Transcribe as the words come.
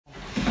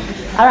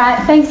All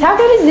right, thanks. How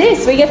good is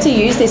this? We get to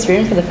use this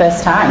room for the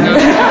first time.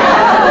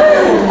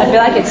 I feel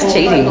like it's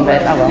cheating,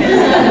 but oh well.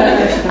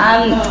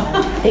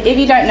 If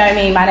you don't know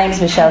me, my name's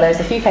Michelle.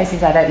 There's a few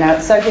faces I don't know.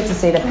 It's so good to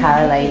see the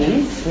Para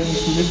ladies. We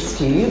missed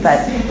you, but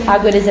how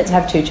good is it to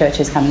have two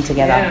churches coming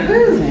together?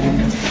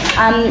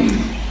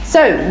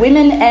 So,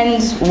 women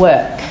and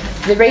work.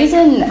 The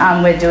reason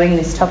we're doing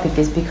this topic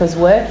is because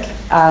work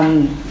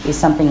is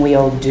something we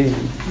all do,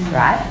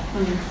 right?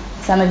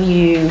 Some of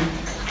you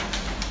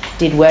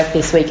did work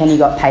this week and you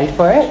got paid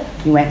for it.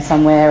 You went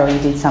somewhere or you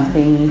did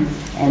something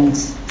and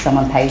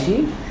someone paid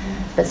you.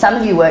 But some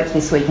of you worked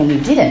this week and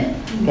you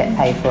didn't get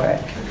paid for it,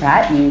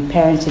 right? You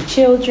parented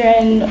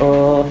children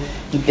or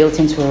you built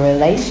into a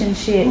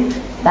relationship.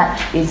 That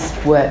is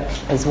work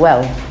as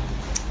well.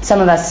 Some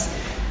of us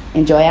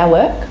enjoy our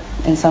work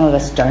and some of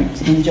us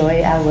don't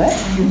enjoy our work.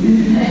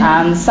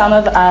 Some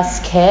of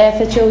us care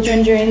for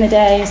children during the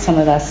day. Some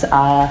of us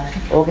are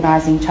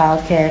organising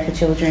childcare for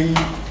children.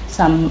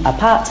 Some are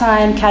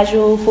part-time,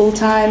 casual,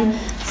 full-time.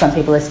 Some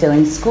people are still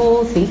in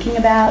school thinking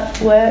about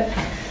work.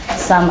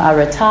 Some are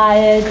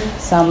retired.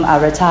 Some are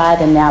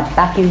retired and now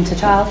back into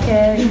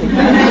childcare.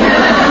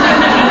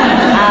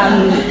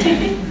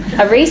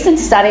 A recent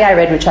study I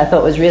read, which I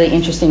thought was really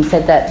interesting,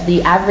 said that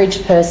the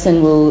average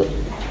person will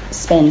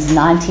spend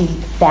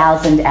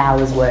 90,000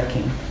 hours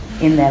working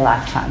in their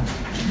lifetime,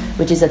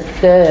 which is a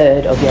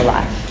third of your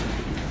life,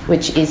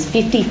 which is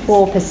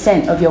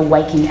 54% of your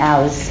waking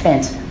hours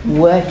spent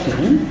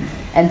working.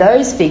 And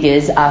those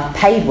figures are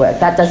paid work.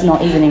 That does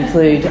not even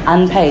include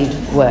unpaid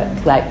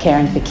work, like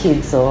caring for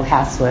kids or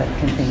housework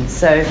and things.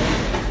 So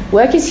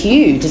work is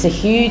huge. It's a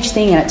huge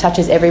thing, and it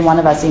touches every one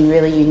of us in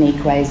really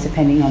unique ways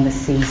depending on the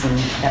season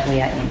that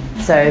we are in.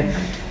 So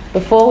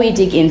before we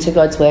dig into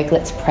God's work,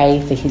 let's pray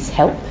for his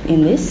help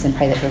in this and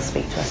pray that he'll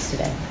speak to us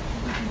today.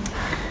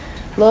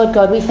 Lord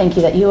God, we thank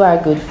you that you are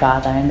a good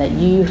Father and that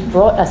you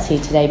brought us here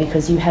today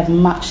because you have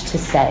much to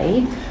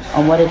say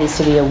on what it is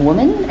to be a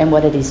woman and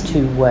what it is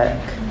to work.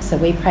 So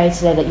we pray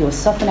today that you will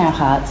soften our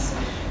hearts,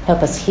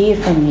 help us hear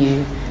from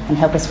you, and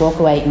help us walk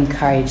away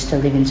encouraged to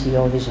live into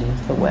your vision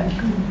for work.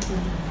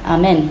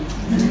 Amen.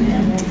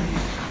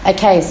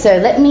 Okay, so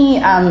let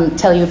me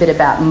tell you a bit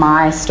about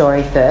my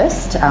story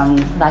first.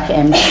 Like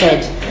Em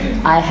said,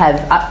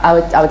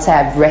 I would say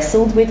I've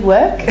wrestled with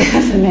work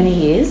for many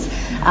years.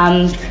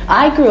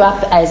 I grew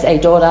up as a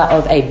daughter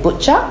of a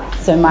butcher,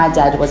 so my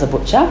dad was a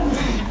butcher.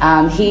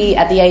 He,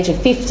 at the age of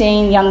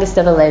 15, youngest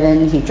of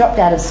 11, he dropped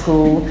out of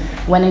school,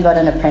 went and got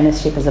an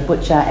apprenticeship as a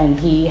butcher, and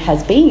he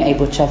has been a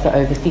butcher for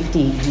over 50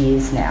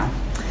 years now.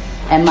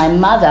 And my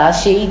mother,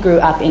 she grew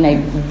up in a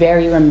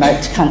very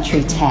remote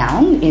country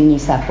town in New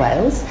South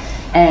Wales,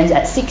 and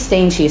at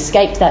 16 she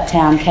escaped that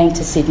town, came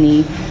to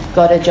Sydney,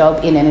 got a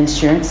job in an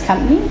insurance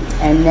company,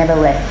 and never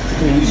left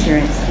the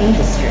insurance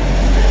industry.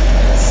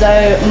 So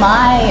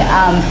my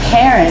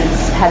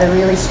parents had a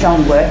really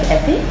strong work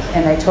ethic,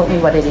 and they taught me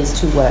what it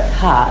is to work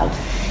hard.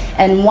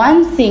 And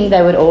one thing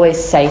they would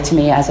always say to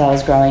me as I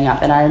was growing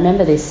up, and I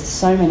remember this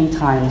so many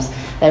times,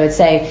 they would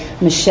say,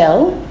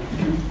 Michelle,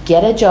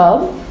 get a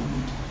job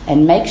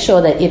and make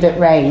sure that if it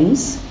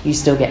rains, you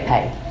still get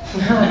paid.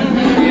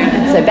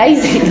 So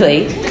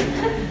basically,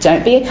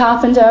 don't be a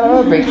carpenter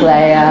or a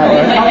bricklayer or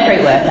a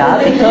concrete worker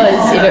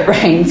because if it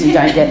rains, you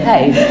don't get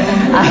paid.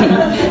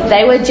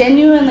 They were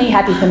genuinely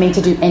happy for me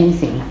to do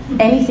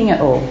anything at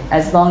all,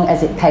 as long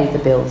as it paid the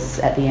bills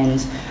at the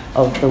end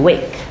of the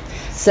week.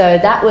 So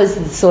that was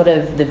sort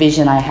of the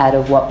vision I had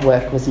of what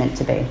work was meant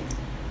to be.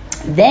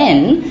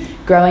 Then,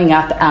 growing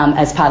up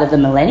as part of the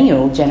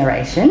millennial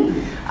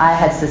generation, I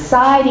had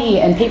society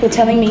and people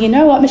telling me, you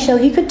know what, Michelle,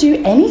 you could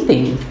do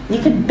anything. You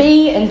could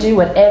be and do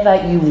whatever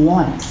you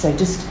want. So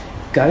just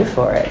go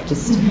for it.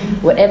 Just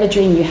whatever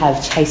dream you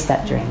have, chase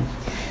that dream.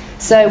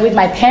 So with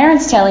my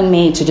parents telling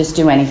me to just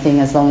do anything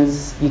as long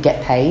as you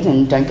get paid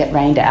and don't get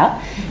rained out,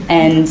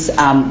 and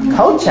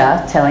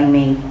culture telling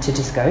me to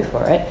just go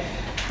for it,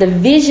 the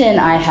vision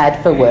I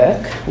had for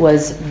work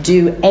was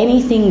do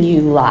anything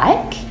you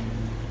like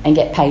and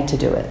get paid to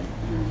do it.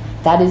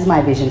 That is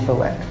my vision for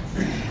work.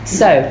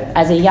 So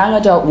as a young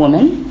adult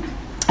woman,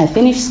 I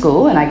finished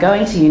school and I go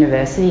into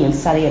university and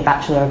study a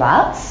Bachelor of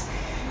Arts,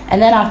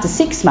 and then after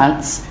 6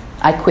 months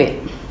I quit.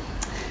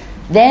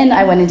 Then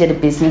I went and did a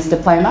business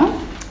diploma.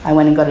 I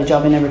went and got a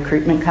job in a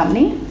recruitment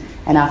company,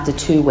 and after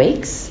 2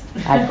 weeks,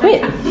 I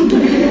quit.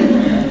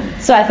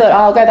 So I thought,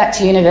 I'll go back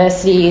to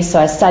university. So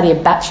I studied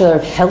a Bachelor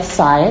of Health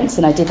Science,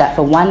 and I did that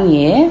for 1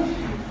 year,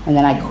 and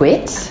then I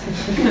quit.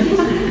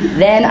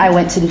 Then I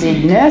went and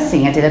did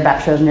nursing. I did a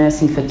Bachelor of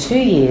Nursing for 2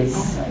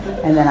 years,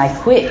 and then I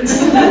quit.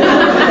 So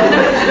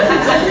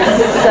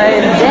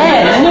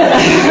then...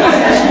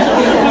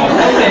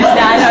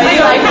 Now I know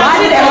you're like, why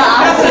did Ella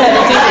ask her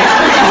to do this?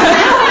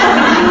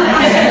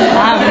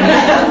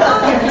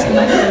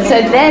 So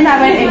then I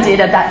went and did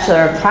a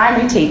Bachelor of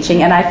Primary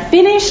Teaching, and I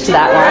finished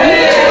that one.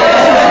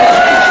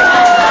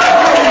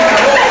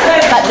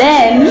 But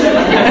then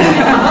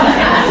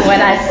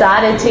when I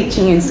started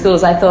teaching in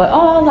schools, I thought,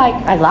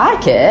 I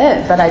like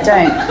it, but I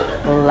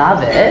don't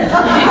love it.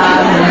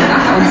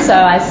 And so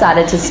I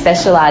started to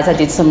specialise. I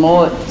did some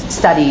more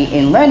study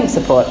in learning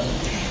support.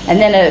 And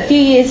then a few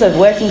years of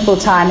working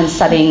full-time and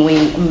studying,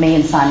 me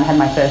and Simon had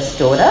my first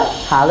daughter,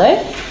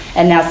 Harlow.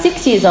 And now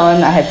 6 years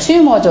on, I have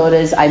 2 more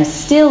daughters. I'm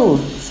still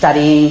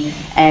studying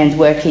and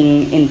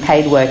working in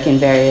paid work in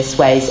various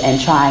ways and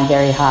trying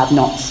very hard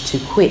not to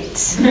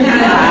quit.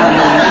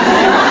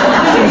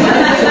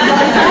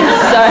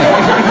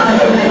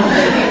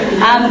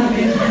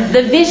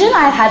 The vision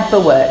I had for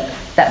work,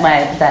 that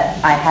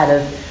I had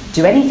of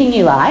do anything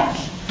you like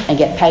and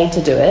get paid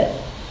to do it,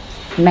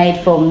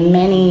 made for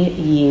many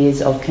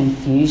years of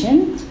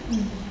confusion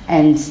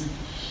and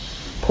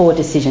poor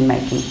decision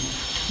making.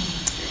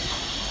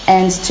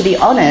 And to be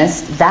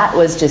honest, that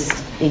was just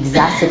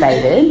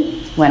exacerbated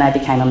when I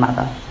became a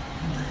mother.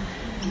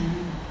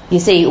 You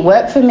see,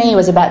 work for me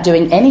was about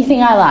doing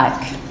anything I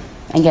like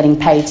and getting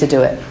paid to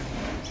do it.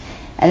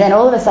 And then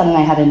all of a sudden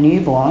I had a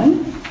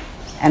newborn,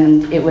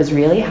 and it was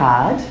really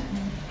hard,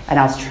 and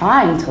I was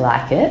trying to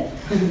like it,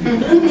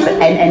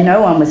 and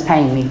no one was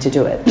paying me to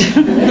do it.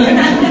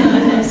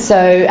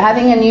 So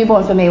having a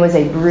newborn for me was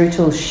a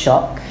brutal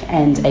shock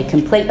and a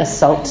complete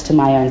assault to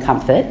my own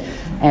comfort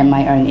and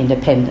my own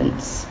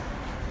independence.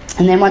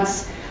 And then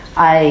once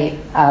I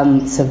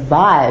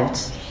survived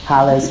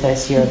Harlow's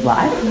first year of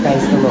life,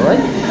 praise the Lord,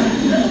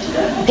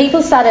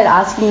 people started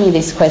asking me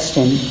this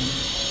question: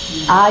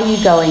 are you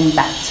going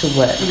back to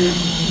work?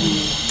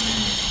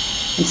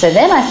 And so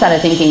then I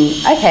started thinking,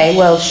 okay,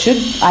 well,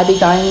 should I be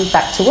going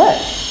back to work?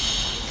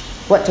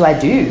 What do I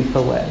do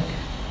for work?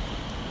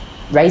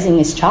 Raising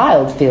this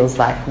child feels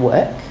like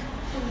work.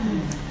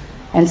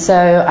 And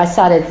so I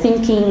started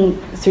thinking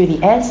through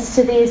the answers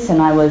to this,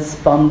 and I was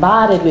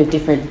bombarded with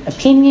different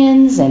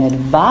opinions and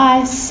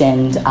advice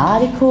and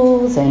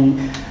articles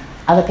and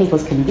other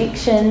people's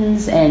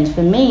convictions. And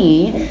for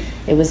me,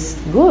 it was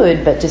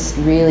good, but just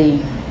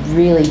really,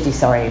 really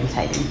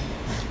disorientating.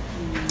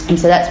 And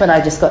so that's when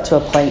I just got to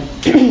a point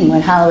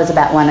when Harlow was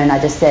about 1, and I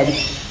just said,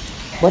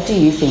 what do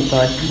you think,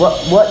 God?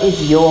 What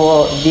is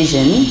your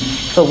vision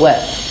for work?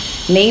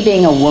 Me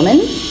being a woman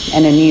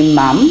and a new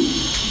mum,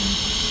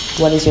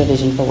 what is your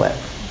vision for work?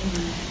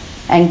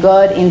 And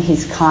God, in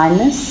his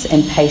kindness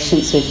and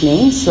patience with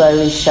me,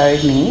 slowly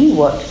showed me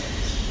what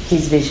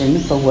his vision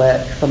for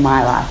work for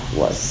my life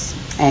was.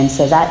 And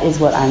so that is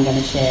what I'm going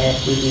to share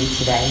with you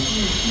today.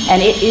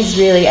 And it is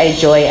really a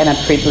joy and a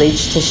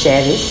privilege to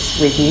share this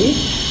with you,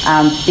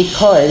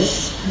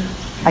 because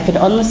I can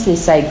honestly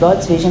say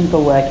God's vision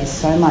for work is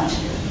so much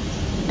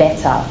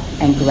better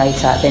and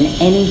greater than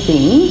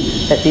anything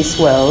that this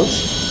world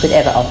could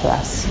ever offer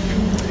us.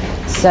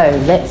 So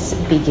let's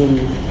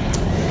begin.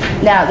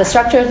 Now, the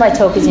structure of my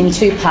talk is in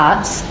 2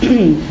 parts.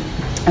 The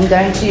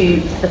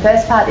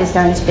first part is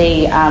going to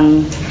be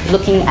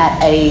looking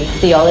at a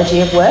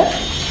theology of work,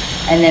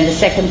 and then the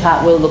second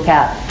part will look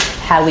at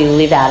how we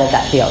live out of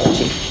that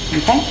theology.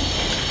 Okay?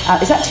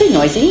 Is that too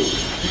noisy?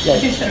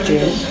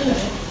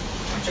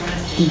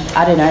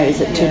 I don't know, is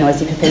it too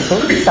noisy for people?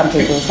 Some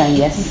people are saying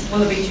yes.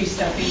 Will it be too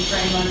stuffy for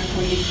anyone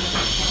before you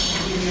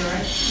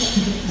alright?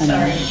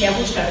 Sorry. Yeah,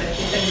 we'll start it.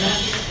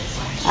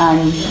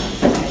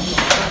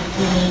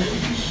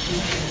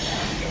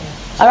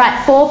 All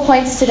right, 4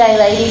 points today,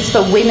 ladies,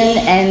 for women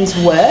and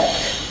work.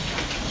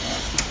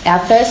 Our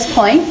first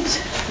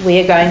point, we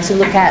are going to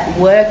look at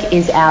work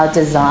is our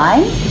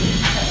design.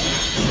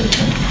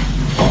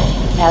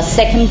 Our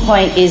second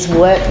point is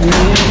work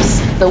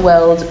moves the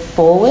world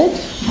forward.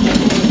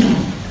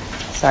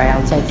 Sorry,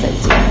 I'll take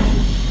this.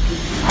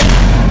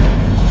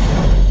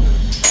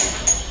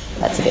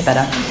 That's a bit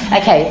better.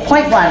 Okay,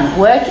 point 1,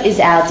 work is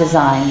our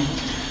design.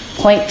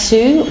 Point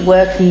 2,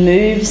 work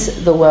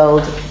moves the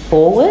world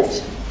forward.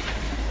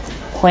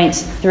 Point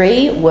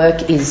 3,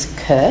 work is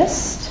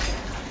cursed.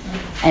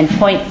 And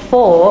point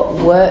 4,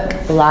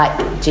 work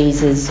like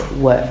Jesus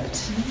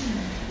worked.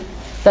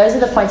 Those are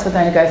the points we're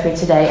going to go through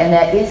today, and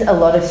there is a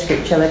lot of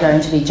scripture we're going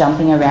to be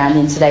jumping around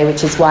in today,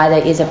 which is why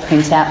there is a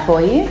printout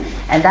for you,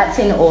 and that's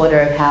in order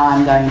of how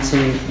I'm going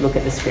to look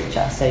at the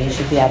scripture, so you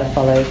should be able to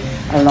follow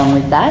along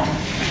with that.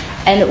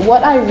 And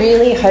what I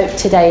really hope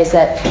today is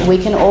that we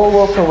can all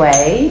walk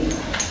away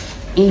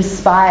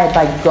inspired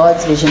by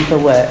God's vision for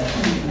work,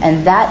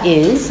 and that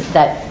is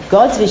that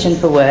God's vision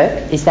for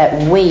work is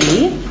that we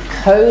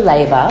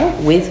co-labour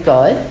with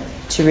God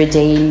to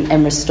redeem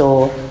and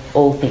restore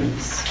all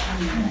things.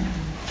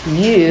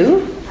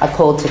 You are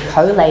called to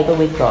co-labour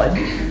with God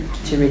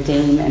to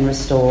redeem and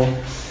restore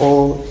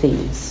all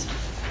things.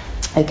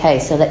 Okay,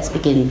 so let's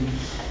begin.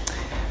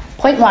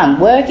 Point 1,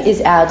 work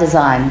is our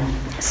design.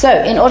 So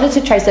in order to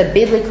trace a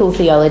biblical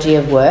theology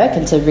of work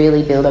and to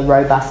really build a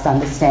robust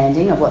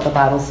understanding of what the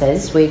Bible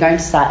says, we're going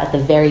to start at the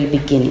very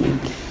beginning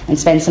and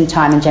spend some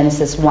time in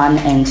Genesis 1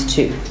 and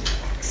 2.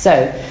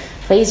 So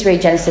please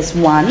read Genesis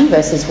 1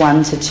 verses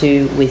 1 to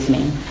 2 with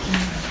me.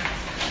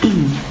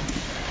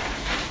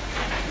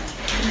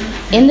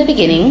 In the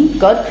beginning,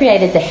 God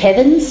created the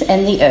heavens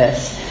and the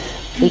earth.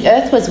 The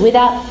earth was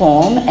without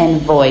form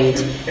and void,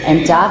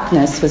 and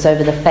darkness was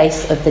over the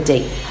face of the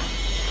deep.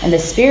 And the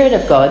Spirit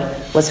of God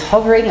was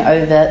hovering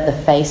over the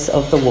face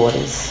of the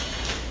waters.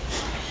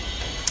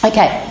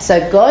 Okay, so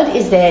God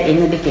is there in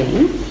the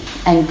beginning,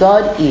 and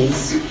God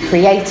is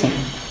creating.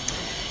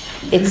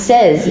 It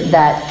says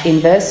that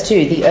in verse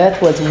 2, the earth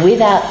was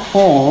without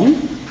form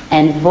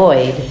and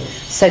void.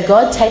 So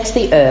God takes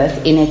the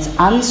earth in its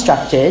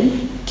unstructured,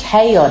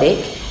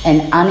 chaotic,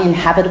 and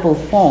uninhabitable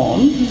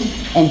form,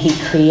 and he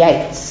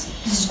creates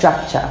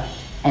structure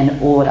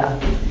and order.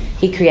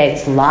 He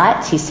creates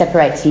light. He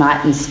separates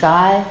night and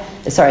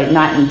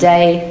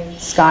day,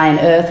 sky and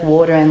earth,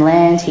 water and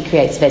land. He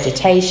creates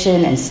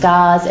vegetation and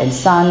stars and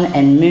sun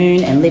and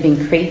moon and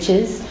living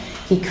creatures.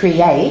 He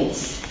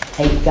creates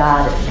a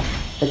garden,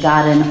 the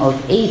Garden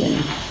of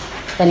Eden.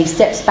 Then he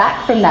steps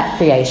back from that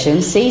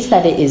creation, sees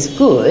that it is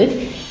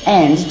good,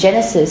 and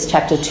Genesis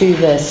chapter 2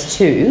 verse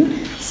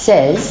 2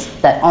 says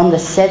that on the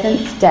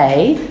seventh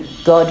day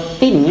God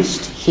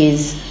finished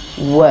his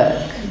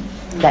work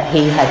that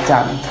he had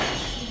done.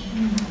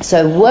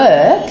 So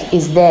work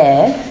is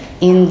there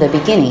in the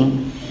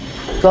beginning.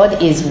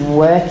 God is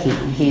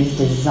working. He is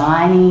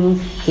designing.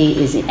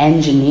 He is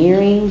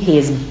engineering. He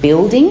is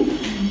building.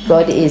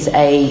 God is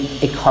a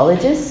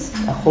ecologist,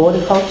 a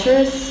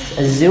horticulturist,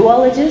 a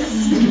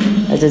zoologist,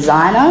 a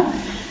designer.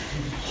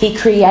 He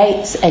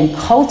creates and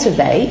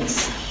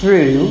cultivates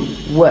through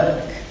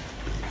work.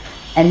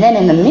 And then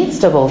in the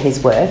midst of all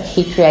his work,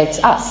 he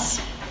creates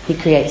us. He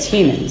creates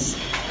humans.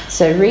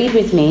 So read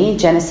with me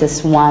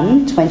Genesis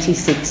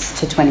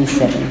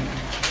 1:26-27.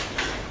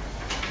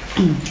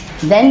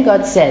 Then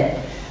God said,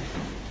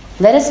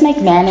 "Let us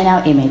make man in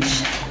our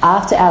image,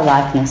 after our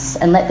likeness,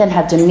 and let them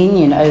have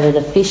dominion over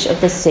the fish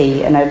of the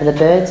sea, and over the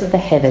birds of the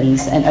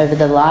heavens, and over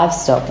the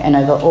livestock, and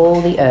over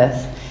all the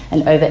earth,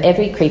 and over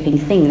every creeping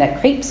thing that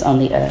creeps on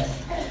the earth."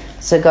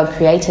 So God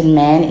created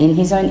man in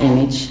his own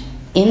image.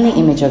 In the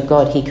image of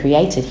God he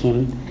created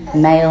him.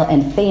 Male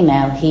and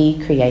female he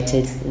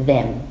created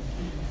them.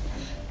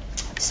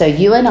 So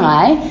you and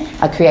I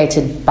are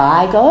created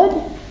by God,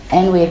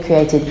 and we are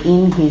created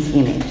in his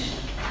image.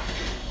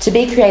 To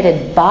be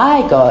created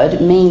by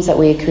God means that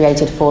we are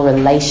created for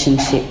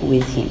relationship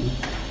with him.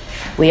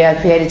 We are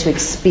created to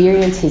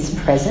experience his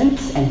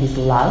presence and his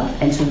love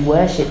and to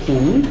worship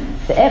him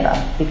forever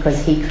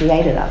because he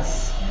created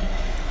us.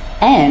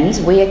 And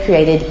we are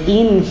created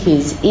in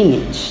his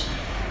image.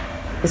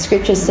 The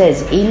scripture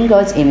says, in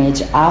God's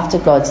image, after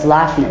God's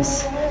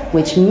likeness,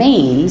 which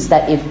means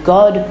that if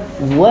God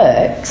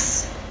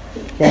works,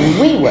 then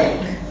we work.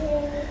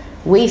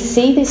 We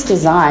see this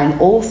design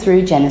all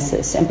through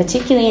Genesis, and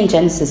particularly in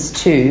Genesis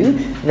 2,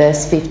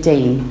 verse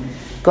 15.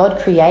 God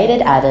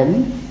created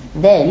Adam.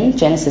 Then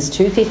Genesis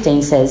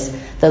 2:15 says,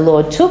 the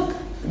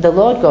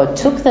Lord God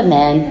took the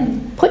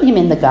man, put him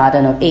in the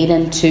Garden of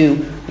Eden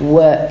to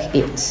work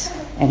it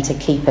and to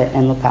keep it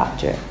and look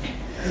after it.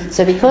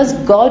 So because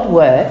God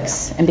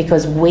works and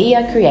because we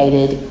are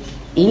created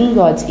in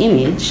God's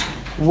image,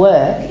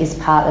 work is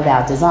part of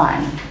our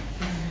design.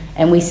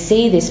 And we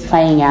see this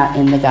playing out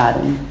in the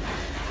garden.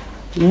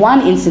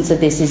 One instance of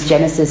this is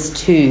Genesis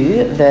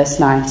 2, verse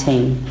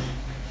 19.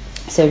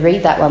 So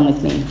read that one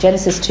with me.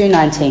 Genesis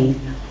 2:19.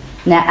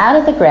 Now out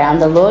of the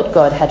ground the Lord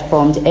God had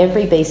formed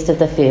every beast of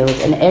the field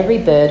and every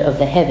bird of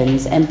the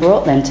heavens and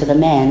brought them to the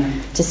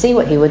man to see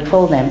what he would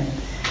call them.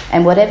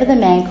 And whatever the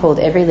man called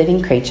every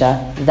living creature,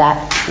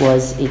 that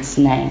was its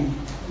name.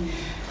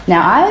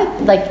 Now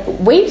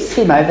we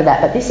skim over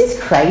that, but this is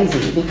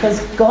crazy because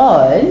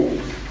God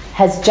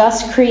has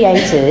just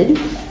created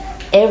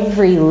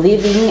every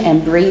living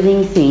and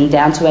breathing thing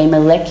down to a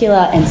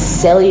molecular and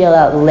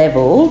cellular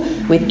level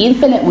with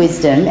infinite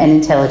wisdom and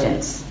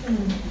intelligence.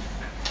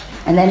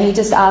 And then he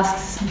just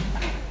asks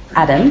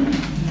Adam,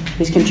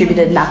 who's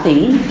contributed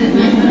nothing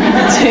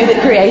to the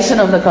creation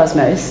of the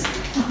cosmos,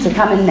 to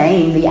come and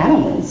name the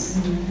animals.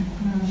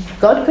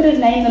 God could have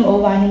named them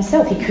all by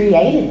himself. He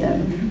created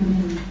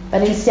them.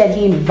 But instead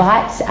he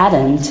invites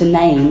Adam to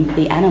name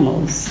the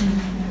animals.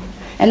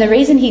 And the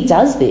reason he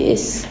does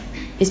this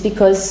is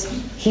because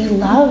he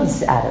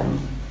loves Adam.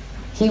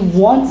 He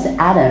wants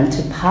Adam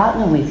to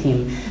partner with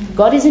him.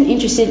 God isn't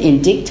interested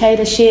in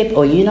dictatorship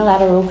or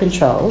unilateral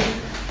control,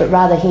 but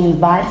rather he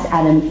invites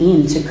Adam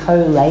in to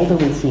co-labour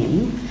with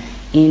him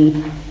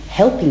in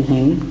helping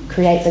him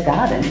create the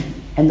garden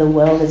and the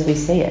world as we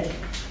see it.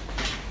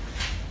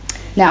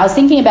 Now, I was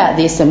thinking about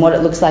this and what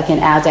it looks like in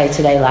our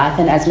day-to-day life,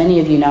 and as many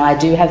of you know, I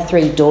do have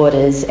 3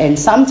 daughters, and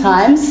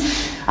sometimes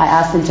I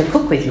ask them to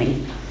cook with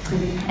me.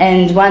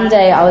 And one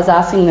day I was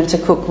asking them to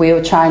cook. We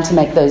were trying to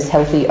make those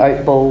healthy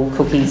oat ball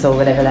cookies or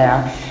whatever they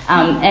are.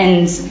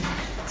 And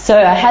so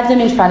I had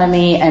them in front of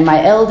me, and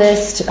my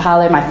eldest,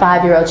 Harlow, my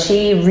 5-year-old,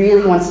 she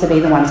really wants to be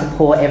the one to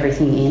pour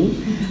everything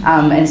in.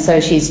 And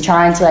so she's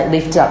trying to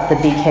lift up the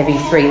big heavy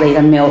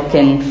 3-litre milk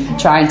and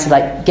trying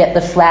to get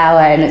the flour,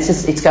 and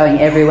it's going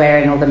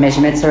everywhere and all the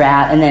measurements are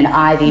out. And then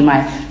Ivy,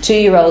 my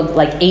 2-year-old,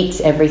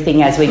 eats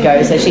everything as we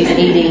go. So she's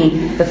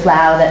eating the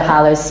flour that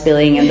Harlow's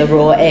spilling and the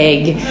raw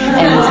egg,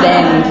 and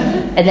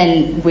then And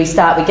then we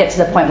get to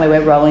the point where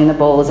we're rolling the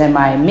balls, and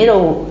my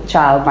middle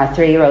child, my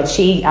 3-year-old,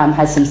 she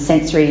has some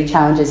sensory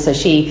challenges, so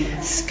she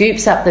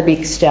scoops up the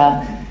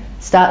mixture,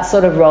 starts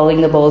sort of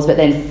rolling the balls, but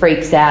then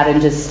freaks out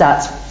and just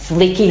starts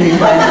flicking her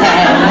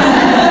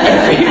hands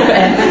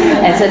everywhere.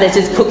 And so there's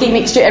just cooking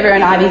mixture everywhere,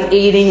 and Ivy's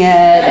eating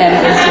it,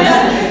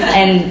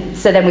 and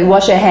so then we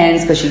wash her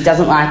hands because she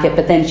doesn't like it,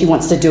 but then she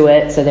wants to do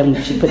it, so then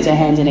she puts her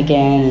hand in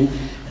again and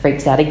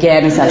freaks out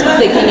again and starts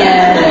flicking it,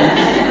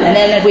 and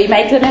then we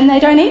make them and they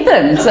don't eat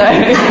them. So,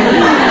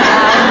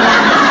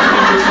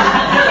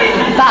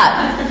 but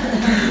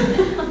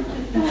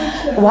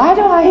why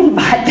do I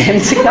invite them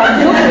to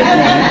come cook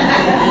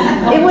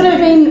with me? It would have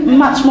been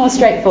much more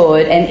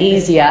straightforward and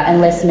easier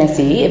and less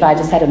messy if I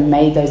just had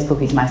made those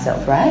cookies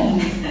myself, right?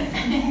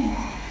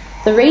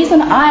 The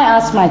reason I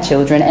ask my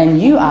children,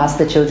 and you ask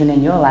the children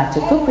in your life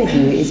to cook with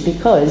you, is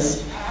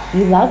because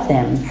you love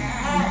them.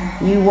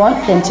 You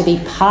want them to be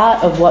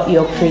part of what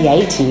you're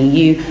creating.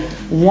 You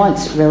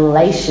want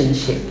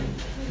relationship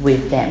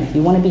with them.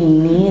 You want to be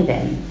near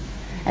them.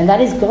 And that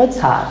is God's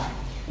heart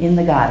in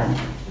the garden.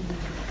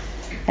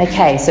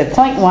 Okay, so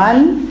point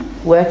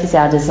 1, work is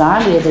our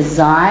design. We are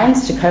designed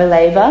to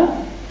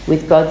co-labour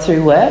with God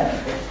through work.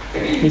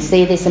 We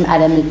see this in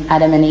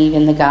Adam and Eve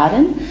in the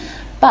garden.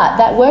 But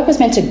that work was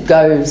meant to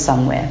go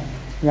somewhere,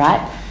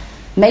 right?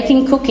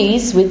 Making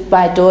cookies with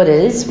my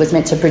daughters was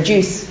meant to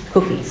produce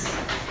cookies.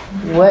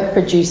 Work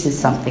produces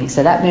something.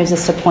 So that moves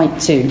us to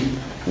point 2.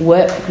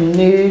 Work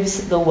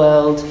moves the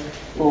world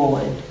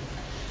forward.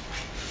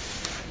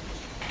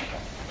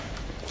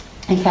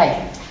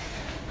 Okay,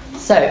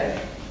 so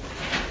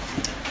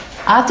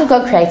after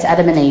God creates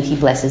Adam and Eve, he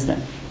blesses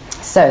them.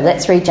 So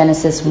let's read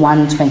Genesis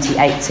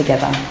 1:28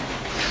 together.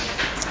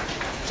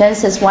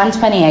 Genesis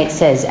 1:28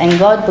 says, "And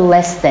God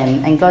blessed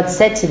them, and God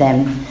said to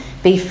them,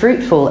 Be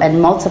fruitful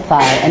and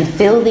multiply, and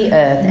fill the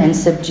earth and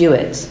subdue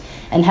it,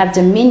 and have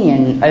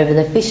dominion over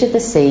the fish of the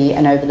sea,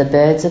 and over the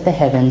birds of the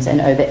heavens,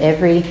 and over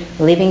every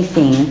living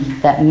thing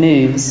that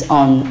moves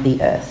on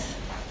the earth."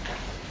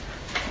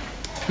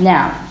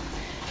 Now,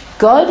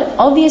 God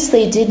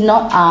obviously did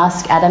not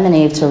ask Adam and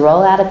Eve to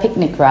roll out a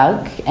picnic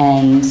rug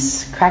and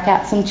crack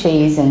out some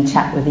cheese and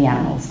chat with the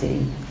animals, did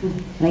he?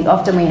 I think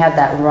often we have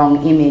that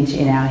wrong image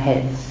in our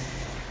heads.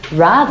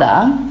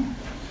 Rather,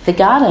 the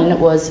garden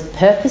was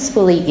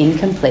purposefully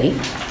incomplete,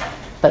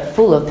 but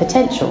full of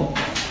potential.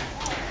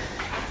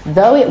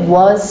 Though it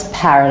was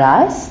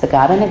paradise, the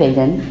Garden of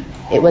Eden,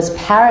 it was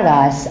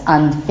paradise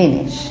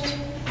unfinished.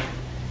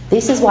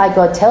 This is why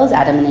God tells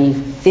Adam and Eve,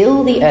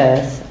 fill the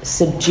earth,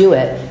 subdue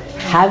it,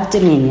 have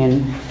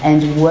dominion,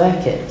 and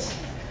work it.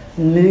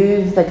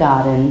 Move the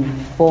garden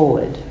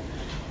forward.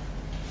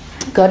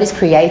 God is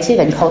creative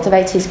and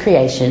cultivates his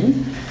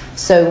creation,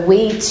 so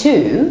we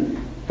too,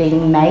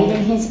 being made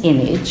in his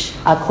image,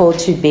 are called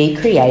to be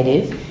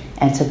creative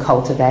and to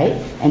cultivate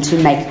and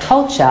to make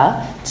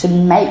culture, to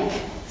make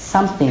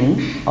something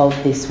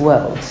of this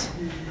world.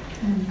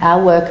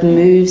 Our work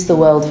moves the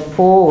world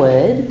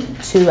forward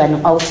to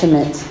an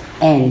ultimate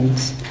end.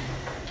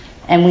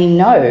 And we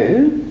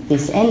know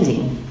this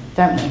ending,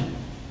 don't we?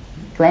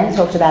 Glenn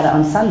talked about it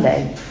on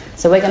Sunday.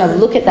 So we're going to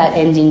look at that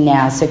ending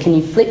now. So can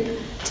you flip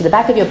to the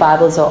back of your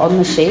Bibles or on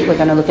the sheet? We're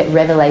going to look at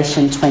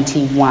Revelation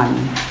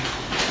 21.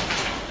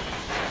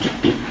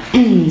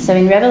 So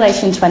in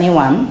Revelation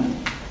 21,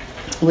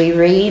 we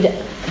read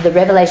the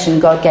revelation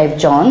God gave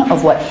John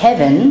of what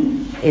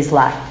heaven is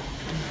like.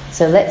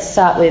 So let's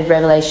start with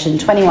Revelation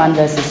 21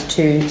 verses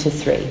 2 to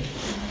 3.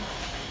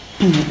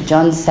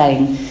 John's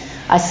saying,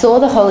 "I saw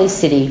the holy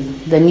city,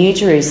 the new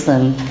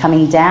Jerusalem,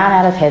 coming down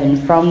out of heaven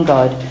from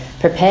God,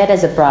 prepared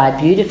as a bride,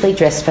 beautifully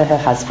dressed for her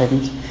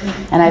husband.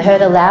 And I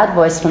heard a loud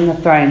voice from the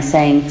throne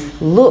saying,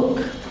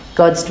 'Look,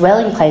 God's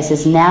dwelling place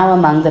is now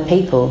among the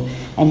people,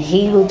 and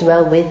he will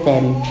dwell with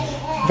them.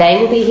 They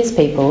will be his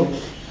people,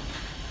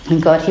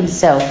 and God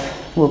himself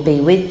will be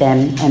with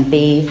them and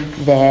be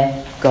their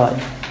God.'"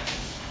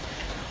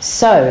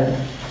 So,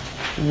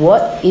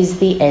 what is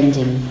the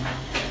ending?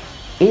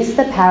 Is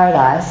the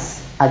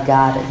paradise a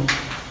garden?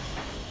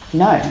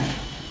 No.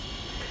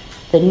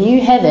 The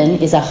new heaven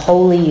is a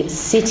holy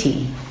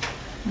city.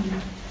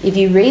 If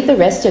you read the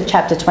rest of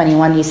chapter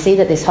 21, you see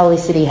that this holy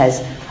city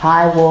has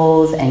high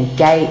walls and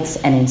gates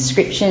and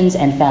inscriptions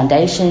and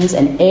foundations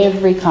and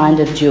every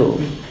kind of jewel.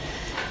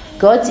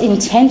 God's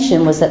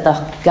intention was that the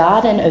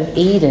Garden of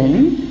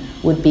Eden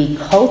would be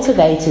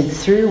cultivated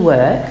through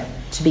work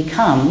to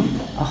become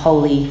a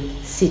holy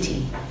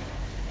city.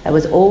 That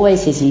was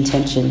always his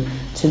intention,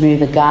 to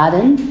move a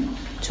garden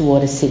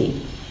toward a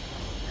city.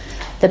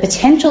 The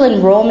potential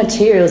and raw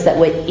materials that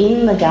were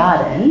in the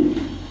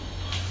garden,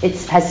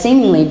 it has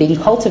seemingly been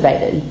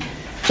cultivated.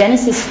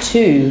 Genesis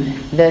 2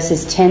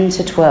 verses 10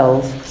 to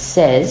 12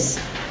 says,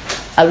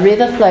 "A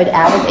river flowed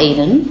out of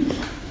Eden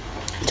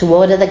to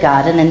water the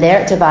garden, and there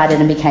it divided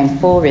and became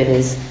 4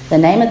 rivers. The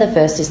name of the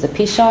first is the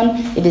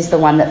Pishon. It is the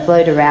one that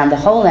flowed around the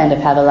whole land of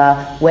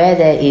Havilah, where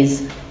there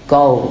is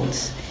gold.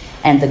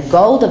 And the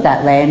gold of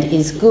that land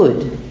is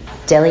good.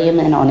 Bdellium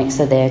and onyx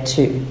are there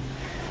too.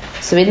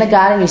 So in the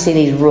garden you see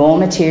these raw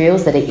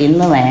materials that are in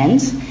the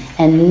land.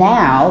 And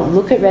now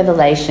look at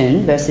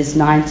Revelation verses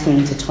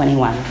 19 to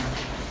 21.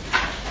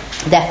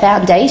 The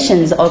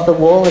foundations of the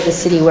wall of the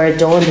city were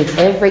adorned with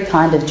every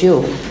kind of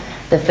jewel.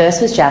 The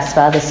first was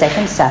jasper, the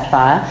second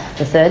sapphire,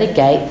 the third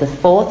agate, the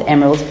fourth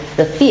emerald,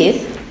 the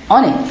fifth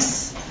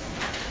onyx.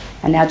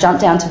 And now jump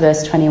down to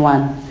verse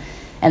 21.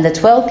 And the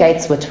 12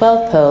 gates were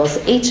 12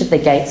 pearls, each of the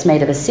gates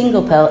made of a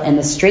single pearl, and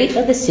the street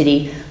of the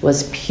city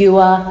was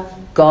pure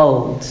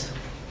gold,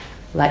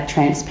 like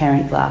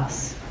transparent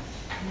glass.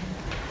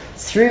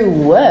 Through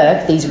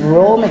work, these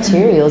raw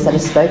materials that are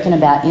spoken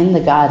about in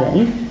the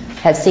garden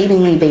have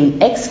seemingly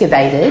been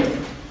excavated,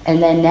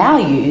 and they're now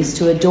used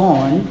to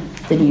adorn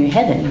the new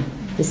heaven,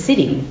 the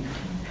city.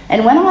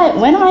 And when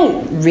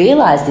I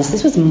realised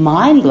this was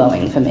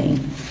mind-blowing for me,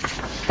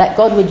 that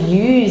God would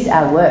use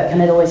our work, and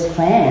had always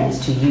planned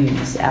to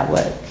use our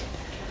work.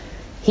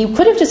 He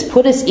could have just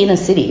put us in a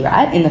city,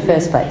 right, in the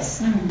first place.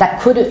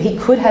 He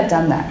could have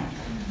done that.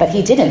 But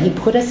he didn't. He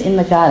put us in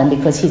the garden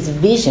because his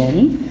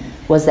vision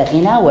was that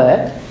in our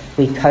work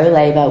we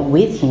co-labour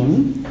with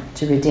him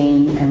to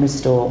redeem and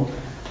restore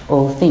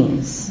all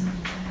things.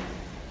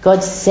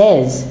 God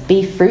says,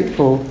 be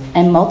fruitful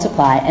and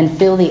multiply and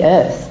fill the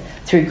earth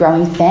through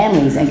growing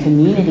families and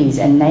communities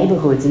and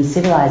neighbourhoods and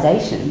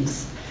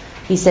civilizations.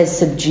 He says,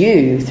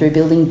 subdue through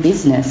building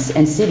business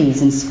and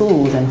cities and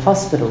schools and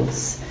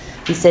hospitals.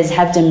 He says,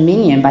 have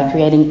dominion by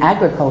creating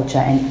agriculture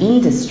and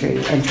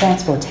industry and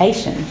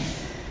transportation.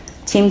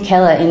 Tim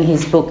Keller, in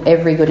his book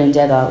Every Good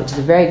Endeavour, which is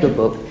a very good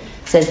book,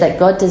 says that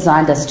God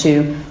designed us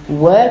to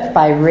work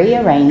by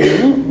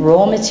rearranging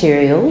raw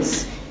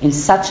materials in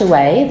such a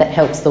way that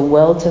helps the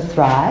world to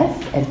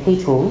thrive and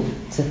people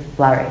to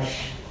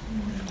flourish.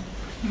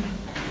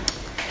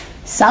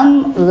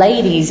 Some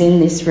ladies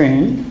in this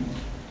room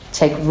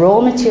take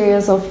raw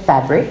materials of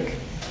fabric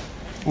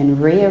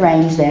and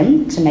rearrange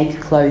them to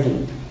make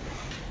clothing.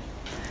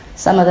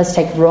 Some of us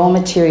take raw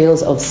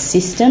materials of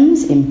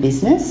systems in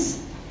business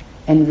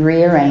and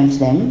rearrange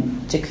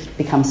them to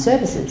become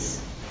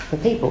services for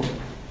people.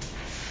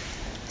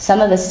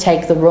 Some of us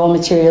take the raw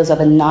materials of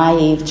a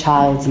naive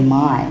child's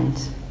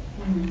mind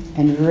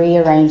and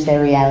rearrange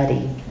their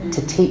reality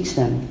to teach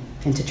them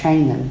and to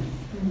train them.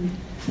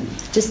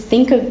 Just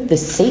think of the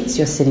seats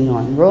you're sitting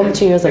on, raw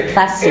materials of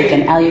plastic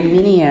and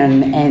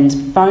aluminium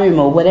and foam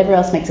or whatever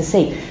else makes a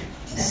seat,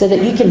 so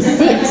that you can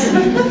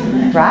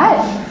sit,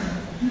 right?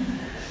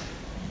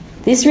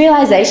 This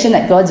realisation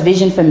that God's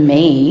vision for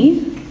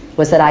me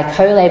was that I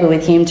co-labour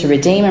with him to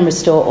redeem and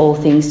restore all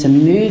things, to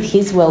move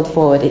his world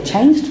forward, it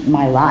changed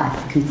my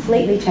life,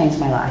 completely changed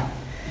my life.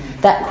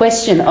 That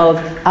question of,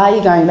 are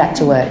you going back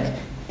to work?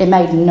 It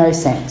made no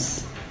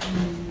sense.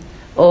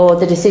 Or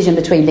the decision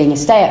between being a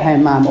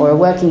stay-at-home mum or a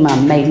working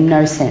mum made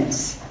no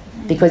sense,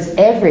 because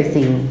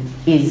everything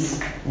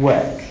is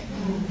work.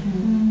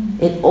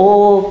 It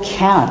all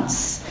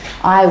counts.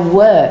 I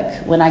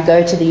work when I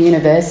go to the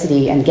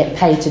university and get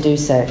paid to do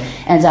so,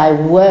 and I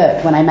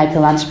work when I make a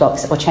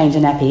lunchbox or change a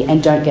nappy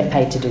and don't get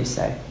paid to do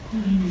so.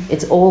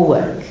 It's all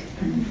work.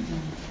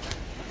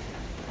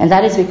 And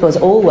that is because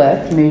all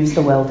work moves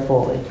the world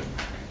forward.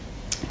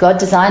 God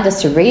designed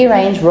us to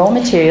rearrange raw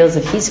materials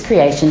of his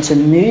creation to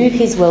move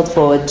his world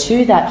forward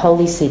to that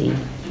holy city,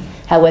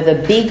 however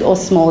big or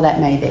small that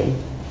may be,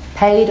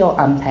 paid or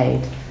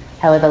unpaid,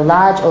 however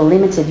large or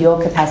limited your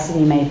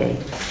capacity may be.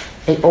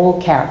 It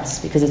all counts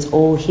because it's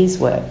all his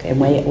work, and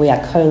we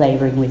are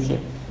co-labouring with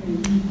him.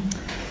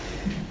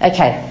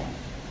 Okay,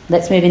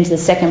 let's move into the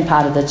second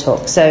part of the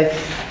talk. So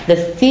the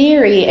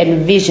theory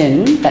and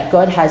vision that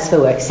God has for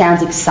work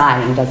sounds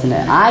exciting, doesn't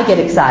it? I get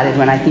excited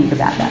when I think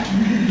about that.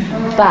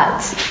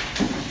 But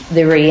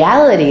the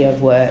reality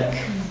of work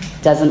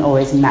doesn't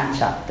always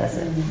match up, does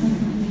it?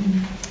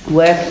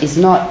 Work is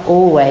not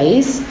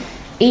always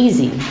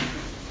easy.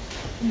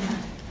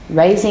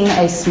 Raising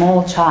a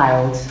small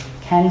child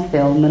can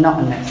feel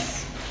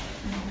monotonous.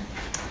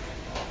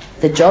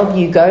 The job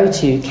you go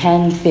to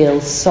can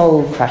feel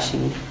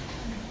soul-crushing.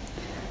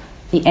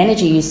 The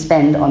energy you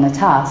spend on a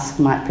task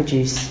might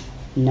produce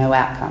no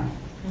outcome.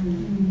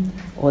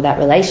 Or that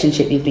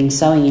relationship you've been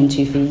sowing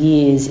into for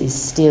years is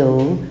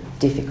still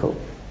difficult.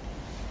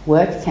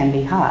 Work can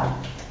be hard.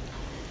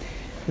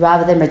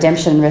 Rather than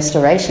redemption and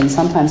restoration,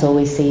 sometimes all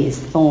we see is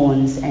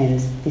thorns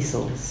and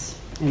thistles.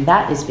 And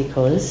that is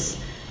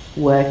because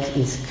work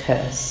is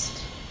cursed.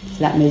 So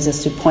that moves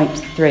us to point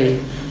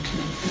 3.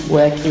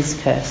 Work is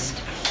cursed.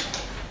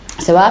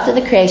 So after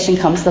the creation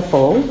comes the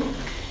fall.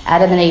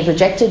 Adam and Eve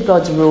rejected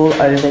God's rule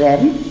over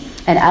them,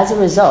 and as a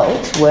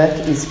result, work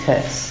is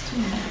cursed.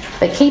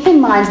 But keep in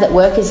mind that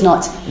work is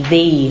not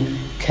the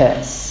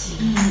curse.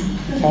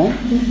 Okay?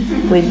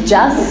 We've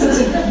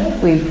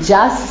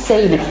just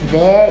seen it's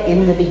there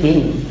in the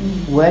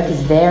beginning. Work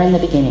is there in the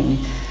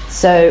beginning.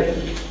 So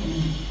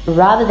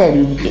rather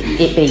than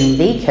it being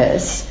the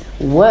curse,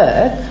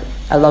 work,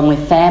 along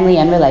with family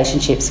and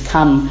relationships,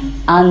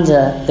 come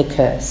under the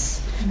curse,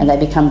 and they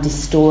become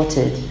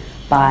distorted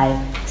by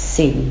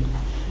sin.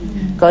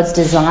 God's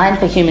design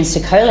for humans to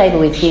co-labour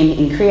with him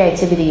in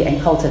creativity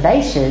and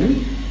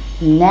cultivation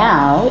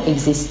now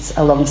exists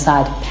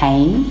alongside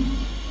pain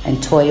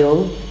and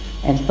toil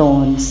and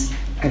thorns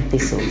and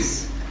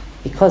thistles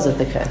because of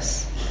the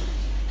curse.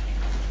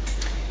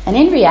 And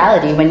in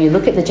reality, when you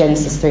look at the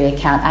Genesis 3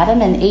 account,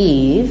 Adam and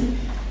Eve,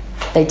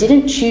 they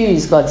didn't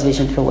choose God's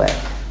vision for work.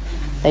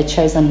 They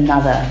chose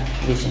another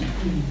vision.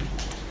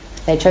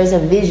 They chose a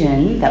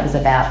vision that was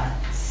about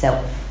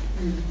self.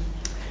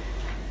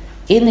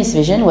 In this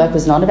vision, work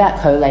was not about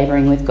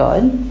co-labouring with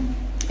God.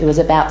 It was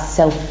about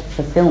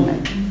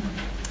self-fulfilment.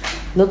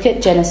 Look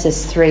at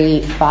Genesis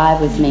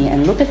 3:5 with me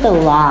and look at the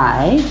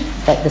lie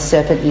that the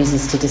serpent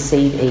uses to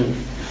deceive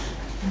Eve.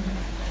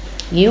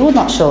 You will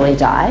not surely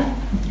die,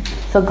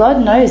 for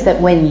God knows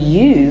that when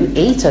you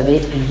eat of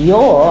it,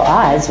 your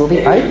eyes will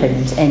be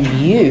opened and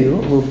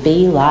you will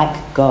be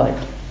like God,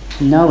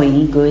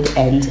 knowing good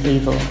and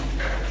evil.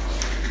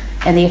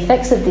 And the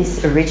effects of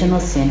this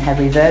original sin have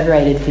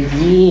reverberated for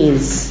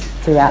years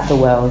throughout the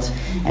world,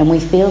 and we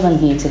feel them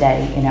here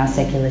today in our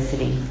secular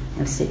city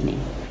of Sydney.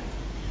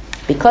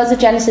 Because of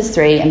Genesis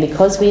 3 and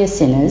because we are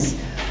sinners,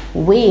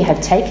 we have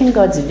taken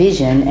God's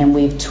vision and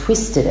we've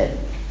twisted it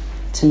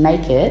to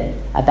make it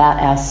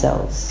about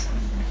ourselves.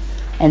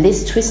 And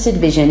this twisted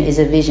vision is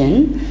a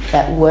vision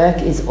that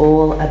work is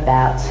all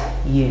about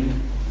you.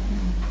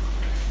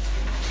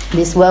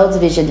 This world's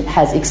vision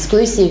has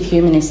exclusive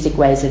humanistic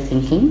ways of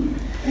thinking.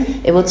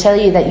 It will tell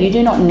you that you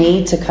do not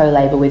need to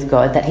co-labour with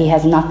God, that he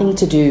has nothing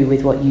to do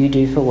with what you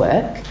do for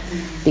work,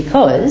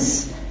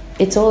 because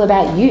it's all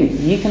about you.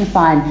 You can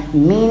find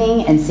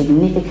meaning and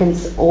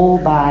significance all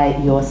by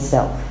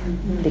yourself,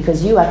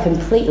 because you are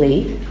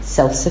completely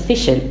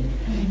self-sufficient.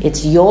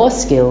 It's your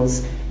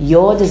skills,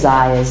 your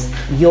desires,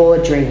 your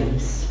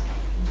dreams.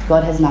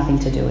 God has nothing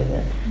to do with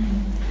it.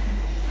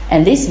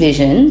 And this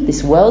vision,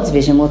 this world's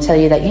vision, will tell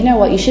you that, you know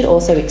what, you should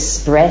also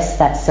express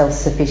that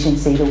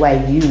self-sufficiency the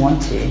way you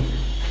want to.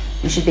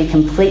 You should be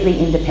completely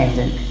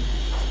independent.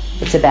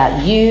 It's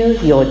about you,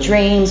 your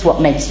dreams, what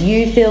makes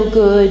you feel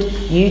good.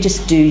 You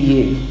just do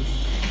you.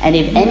 And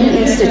if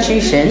any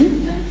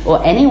institution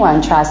or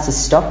anyone tries to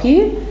stop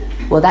you,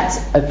 well, that's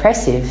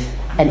oppressive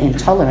and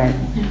intolerant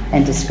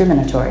and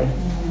discriminatory,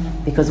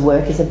 because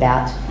work is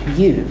about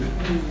you.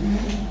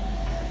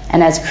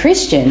 And as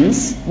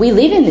Christians, we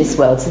live in this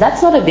world, so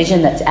that's not a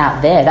vision that's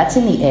out there, that's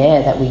in the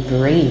air that we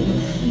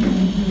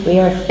breathe. We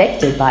are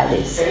affected by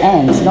this,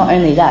 and not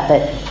only that,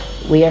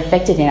 but we are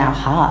affected in our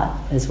heart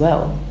as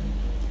well.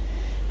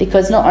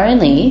 Because not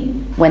only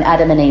when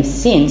Adam and Eve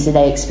sinned did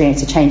they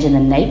experience a change in the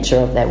nature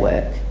of their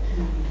work,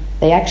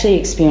 they actually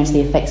experienced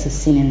the effects of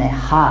sin in their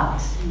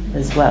heart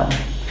as well.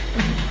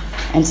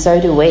 And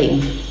so do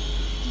we.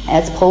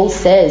 As Paul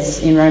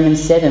says in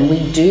Romans 7,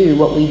 we do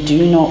what we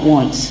do not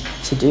want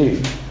to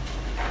do.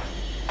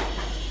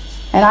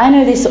 And I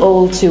know this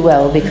all too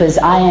well because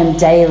I am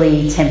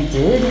daily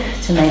tempted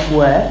to make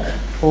work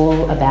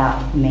all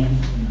about me.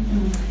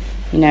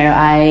 You know,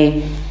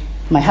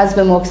 my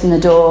husband walks in the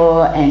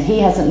door and he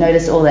hasn't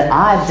noticed all that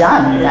I've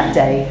done that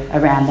day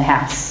around the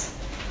house.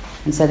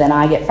 And so then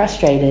I get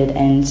frustrated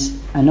and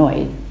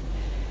annoyed.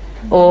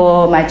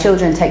 Or my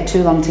children take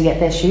too long to get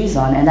their shoes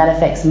on, and that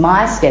affects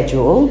my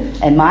schedule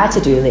and my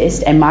to-do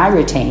list and my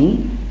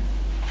routine.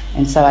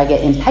 And so I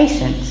get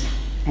impatient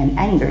and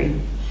angry.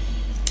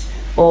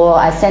 Or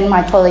I send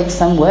my colleagues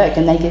some work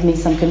and they give me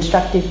some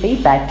constructive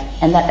feedback,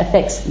 and that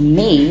affects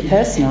me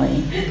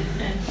personally.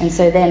 And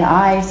so then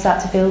I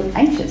start to feel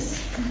anxious.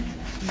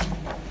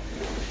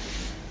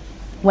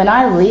 When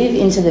I live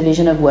into the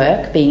vision of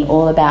work being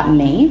all about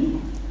me,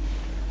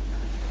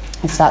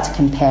 I start to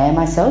compare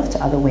myself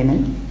to other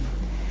women.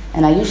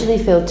 And I usually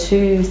feel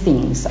two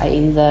things. I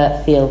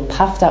either feel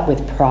puffed up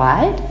with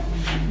pride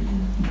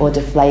or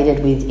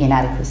deflated with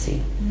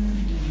inadequacy.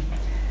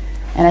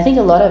 And I think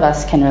a lot of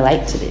us can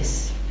relate to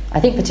this. I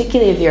think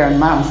particularly if you're a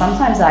mum,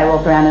 sometimes I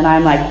walk around and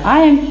I'm like, I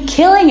am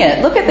killing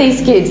it. Look at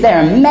these kids,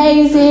 they're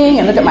amazing.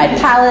 And look at my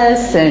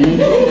palace, and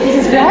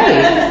this is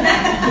great.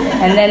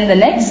 And then the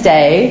next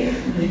day,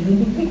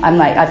 I'm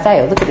like, I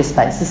failed. Look at this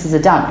place. This is a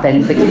dump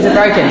and the kids are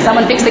broken.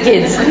 Someone fix the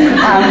kids.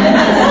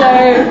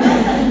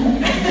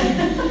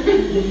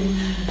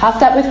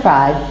 Puffed up with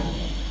pride,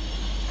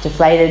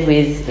 deflated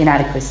with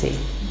inadequacy.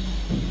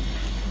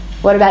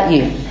 What about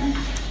you?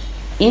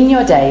 In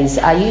your days,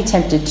 are you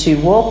tempted to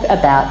walk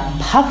about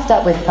puffed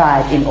up with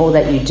pride in all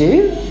that you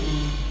do,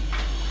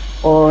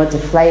 or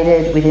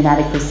deflated with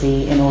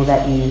inadequacy in all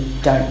that you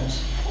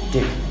don't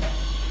do?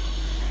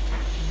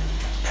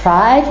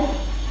 Pride,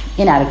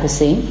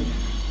 inadequacy,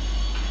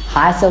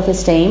 high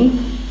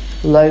self-esteem,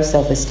 low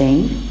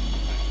self-esteem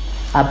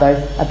are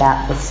both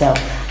about the self.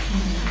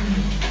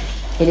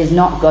 It is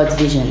not God's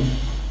vision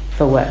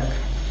for work.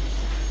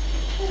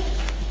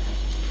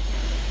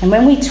 And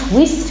when we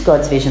twist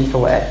God's vision for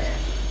work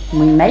and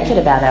we make it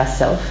about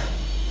ourselves,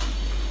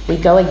 we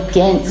go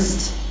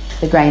against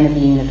the grain of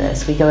the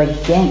universe. We go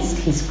against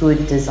his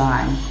good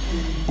design.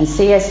 And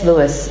C.S.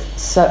 Lewis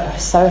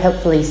so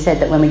helpfully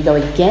said that when we go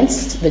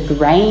against the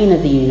grain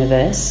of the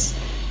universe,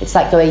 it's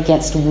like going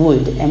against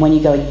wood. And when you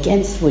go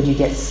against wood, you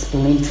get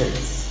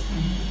splinters.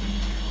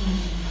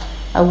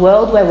 A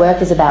world where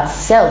work is about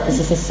self is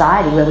a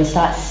society where we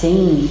start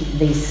seeing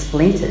these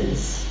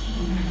splinters.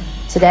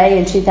 Today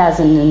in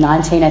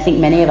 2019, I think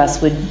many of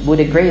us would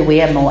agree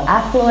we are more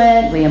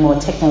affluent, we are more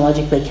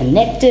technologically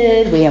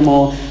connected, we are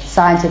more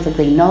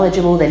scientifically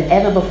knowledgeable than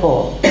ever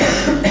before.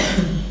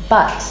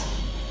 But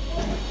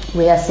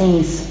we are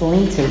seeing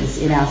splinters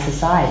in our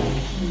society.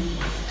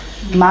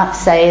 Mark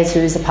Sayers, who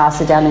is a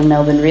pastor down in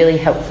Melbourne, really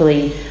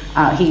helpfully,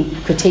 he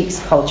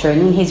critiques culture, and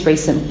in his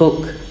recent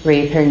book,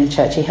 Reappearing the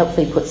Church, he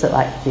helpfully puts it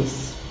like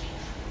this.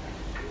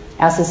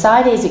 Our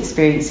society is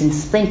experiencing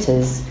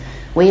splinters.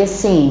 We are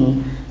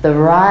seeing the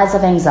rise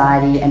of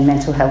anxiety and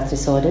mental health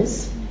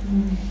disorders,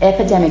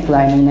 epidemic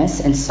loneliness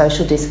and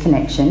social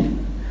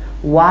disconnection,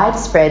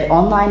 widespread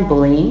online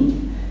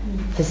bullying,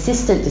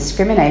 persistent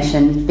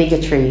discrimination,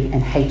 bigotry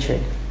and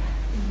hatred.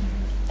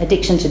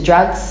 Addiction to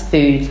drugs,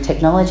 food,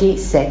 technology,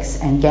 sex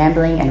and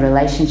gambling and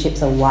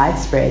relationships are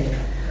widespread.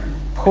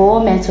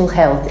 Poor mental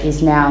health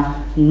is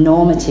now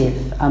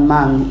normative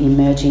among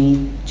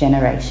emerging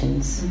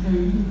generations.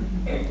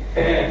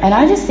 And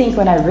I just think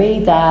when I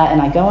read that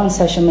and I go on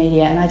social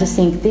media and I just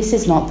think this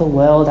is not the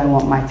world I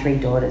want my 3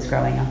 daughters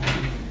growing up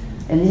in.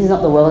 And this is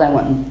not the world I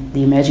want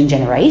the emerging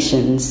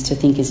generations to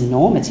think is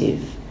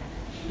normative.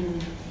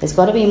 There's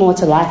got to be more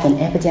to life than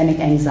epidemic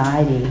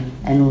anxiety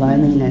and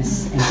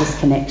loneliness and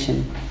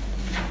disconnection.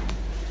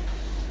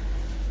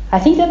 I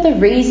think that the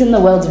reason the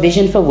world's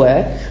vision for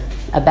work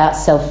about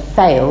self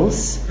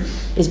fails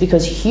is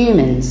because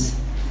humans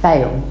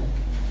fail.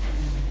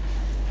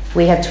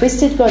 We have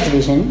twisted God's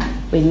vision,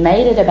 we've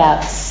made it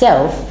about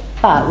self,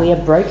 but we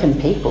are broken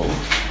people.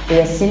 We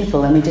are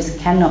sinful and we just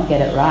cannot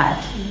get it right.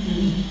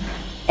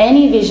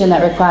 Any vision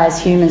that requires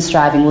human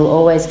striving will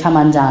always come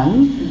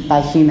undone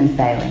by human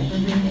failing.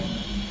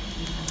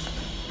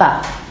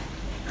 But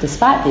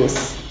despite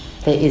this,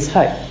 there is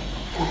hope.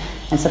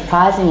 And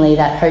surprisingly,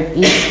 that hope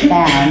is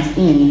found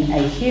in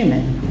a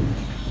human.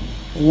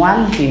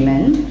 One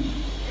human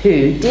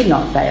who did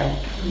not fail.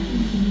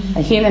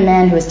 A human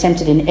man who was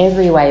tempted in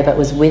every way but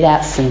was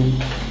without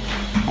sin.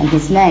 And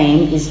his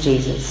name is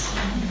Jesus.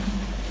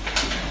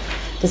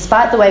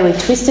 Despite the way we've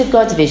twisted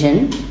God's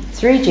vision,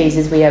 through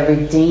Jesus we are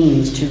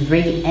redeemed to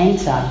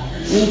re-enter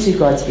into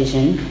God's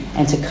vision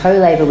and to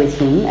co-labour with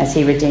him as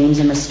he redeems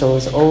and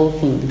restores all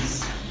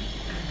things.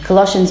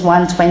 Colossians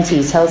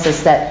 1:20 tells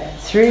us that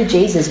through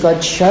Jesus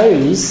God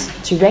chose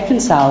to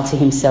reconcile to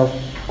himself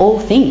all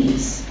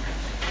things.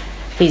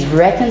 He's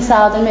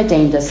reconciled and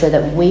redeemed us so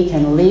that we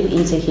can live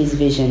into his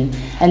vision.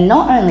 And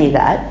not only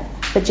that,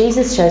 but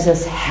Jesus shows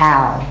us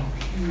how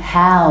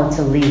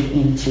to live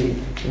into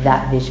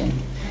that vision.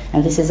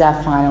 And this is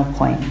our final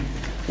point.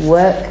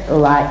 Work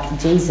like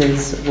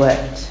Jesus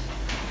worked.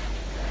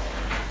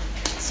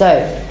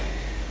 So,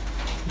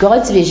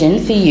 God's vision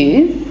for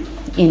you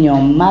in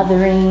your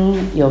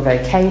mothering, your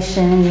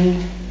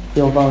vocation,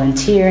 your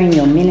volunteering,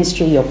 your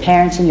ministry, your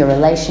parenting, your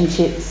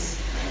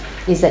relationships,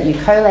 is that you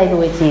co-labour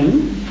with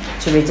him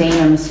to redeem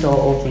and restore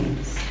all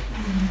things.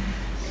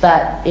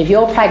 But if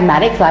you're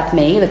pragmatic like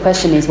me, the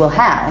question is, well,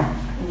 how?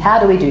 How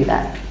do we do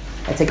that?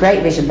 It's a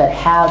great vision, but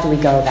how do we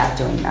go about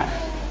doing that?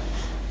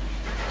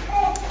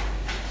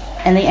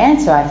 And the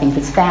answer, I think,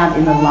 is found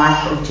in the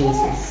life of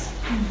Jesus.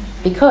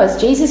 Because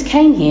Jesus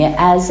came here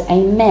as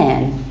a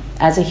man,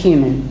 as a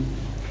human.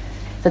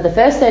 For the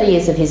first 30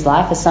 years of his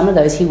life, for some of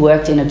those, he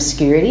worked in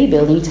obscurity,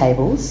 building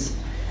tables.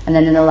 And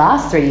then in the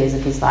last 3 years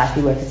of his life,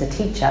 he worked as a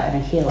teacher and a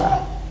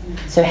healer.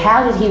 So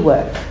how did he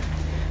work?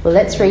 Well,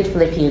 let's read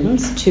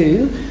Philippians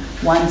 2,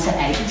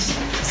 1-8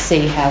 to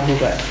see how he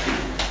worked.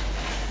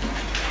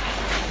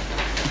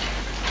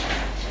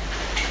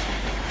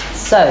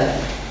 So,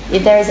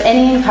 if there is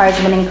any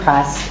encouragement in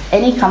Christ,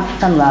 any comfort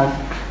from love,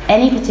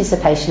 any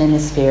participation in the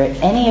Spirit,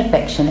 any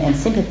affection and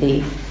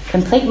sympathy,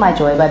 complete my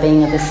joy by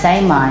being of the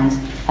same mind,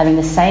 having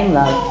the same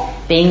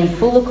love, being in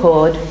full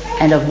accord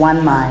and of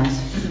one mind.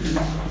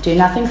 Do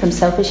nothing from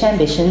selfish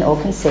ambition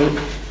or conceit,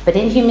 but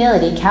in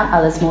humility count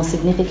others more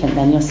significant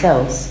than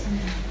yourselves.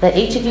 Let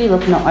each of you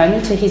look not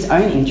only to his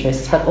own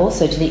interests, but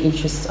also to the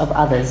interests of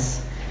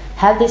others.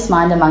 Have this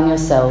mind among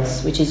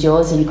yourselves, which is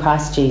yours in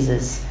Christ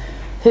Jesus,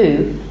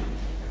 who,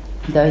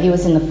 though he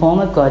was in the form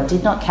of God,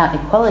 did not count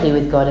equality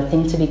with God a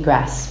thing to be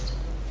grasped,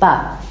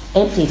 but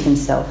emptied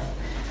himself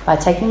by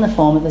taking the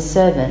form of a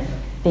servant,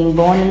 being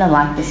born in the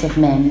likeness of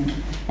men,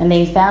 and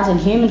being found in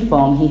human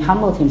form, he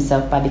humbled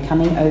himself by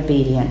becoming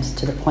obedient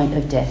to the point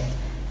of death,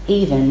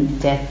 even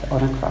death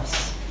on a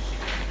cross.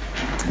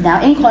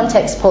 Now, in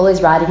context, Paul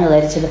is writing a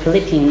letter to the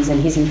Philippians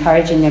and he's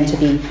encouraging them to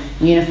be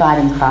unified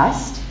in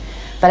Christ.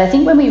 But I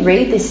think when we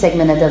read this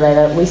segment of the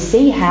letter, we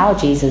see how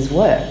Jesus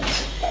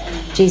worked.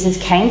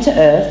 Jesus came to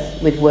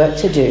earth with work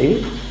to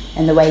do,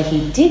 and the way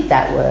he did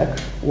that work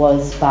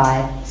was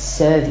by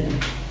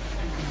serving.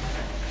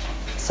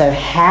 So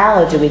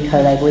how do we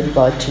co-labour with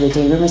God to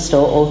redeem and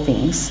restore all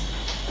things?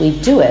 We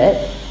do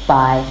it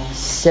by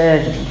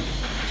serving.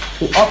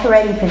 The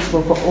operating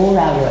principle for all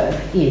our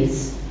work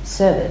is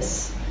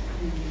service.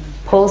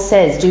 Paul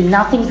says, do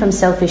nothing from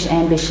selfish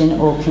ambition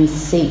or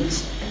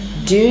conceit,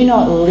 Do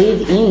not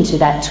live into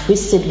that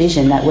twisted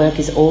vision that work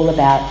is all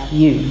about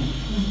you.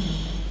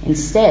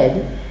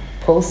 Instead,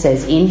 Paul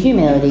says, in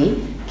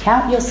humility,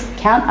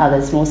 count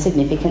others more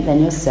significant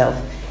than yourself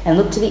and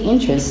look to the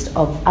interest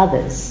of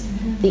others,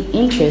 the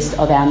interest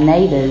of our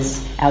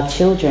neighbours, our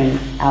children,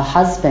 our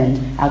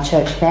husband, our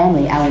church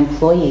family, our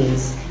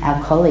employees,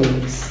 our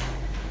colleagues,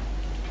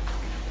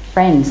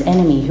 friends,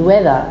 enemy,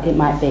 whoever it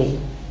might be.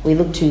 We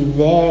look to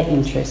their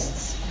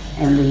interests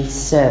and we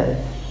serve.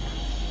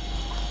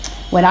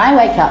 When I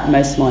wake up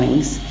most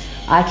mornings,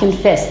 I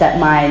confess that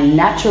my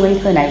natural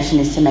inclination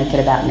is to make it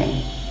about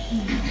me.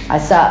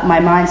 My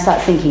mind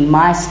starts thinking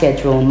my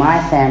schedule, my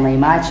family,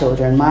 my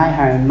children, my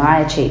home, my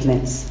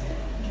achievements.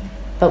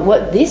 But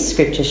what this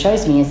scripture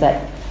shows me is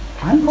that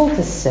I'm called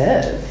to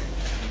serve.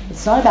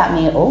 It's not about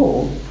me at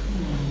all.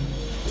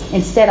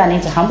 Instead, I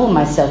need to humble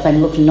myself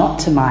and look not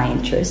to my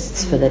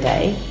interests for the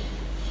day,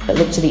 but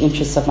look to the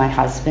interests of my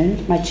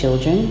husband, my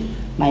children,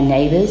 my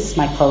neighbours,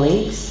 my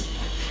colleagues,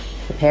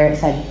 the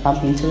parents I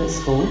bump into at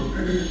school.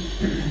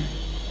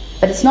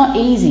 But it's not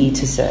easy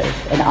to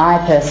serve, and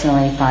I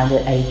personally find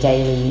it a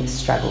daily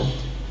struggle.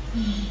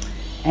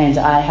 And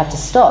I have to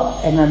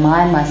stop and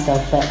remind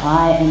myself that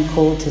I am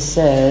called to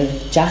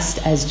serve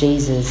just as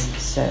Jesus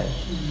served.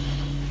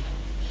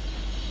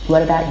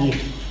 What about you?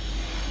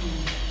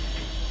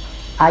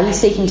 Are you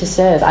seeking to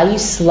serve? Are you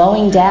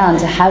slowing down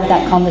to have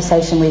that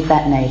conversation with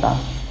that neighbour?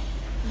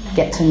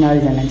 Get to know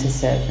them and to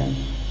serve them.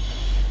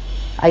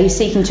 Are you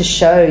seeking to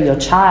show your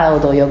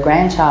child or your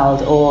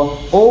grandchild or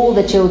all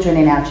the children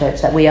in our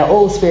church that we are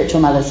all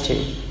spiritual mothers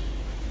to?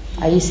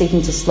 Are you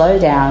seeking to slow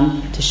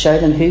down to show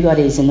them who God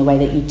is in the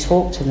way that you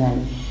talk to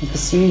them and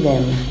pursue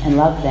them and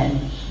love them?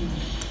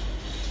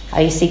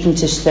 Are you seeking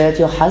to serve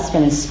your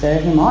husband and spur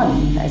him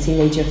on as he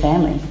leads your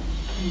family?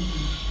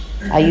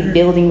 Are you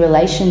building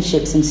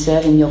relationships and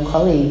serving your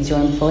colleagues, your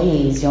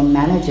employees, your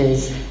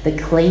managers, the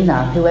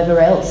cleaner, whoever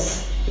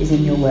else is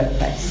in your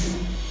workplace?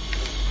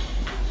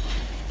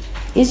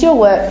 Is your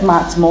work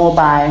marked more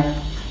by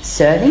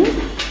serving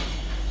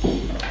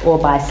or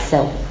by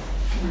self?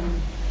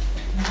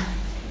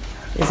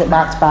 Is it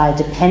marked by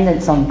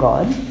dependence on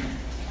God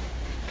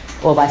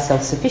or by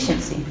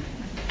self-sufficiency?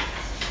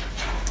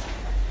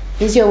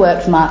 Is your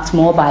work marked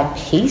more by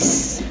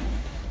peace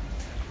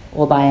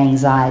or by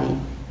anxiety?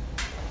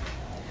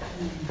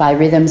 By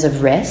rhythms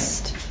of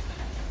rest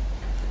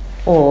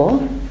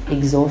or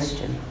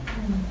exhaustion?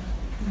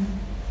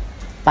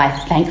 By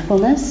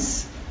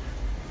thankfulness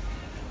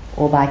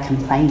or by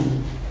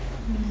complaining?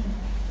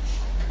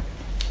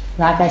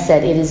 Like I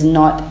said, it is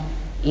not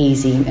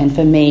easy, and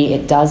for me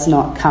it does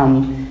not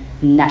come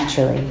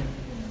naturally.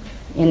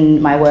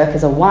 In my work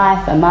as a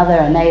wife, a mother,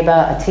 a neighbour,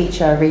 a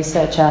teacher, a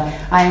researcher,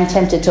 I am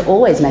tempted to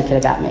always make it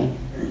about me.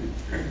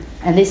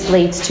 And this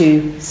leads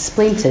to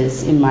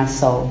splinters in my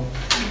soul.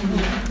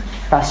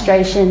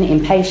 Frustration,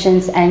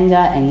 impatience, anger,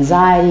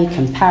 anxiety,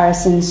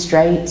 comparison,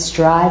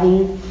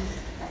 striving.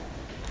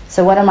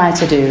 So what am I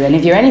to do? And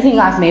if you're anything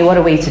like me, what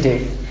are we to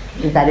do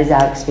if that is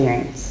our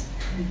experience?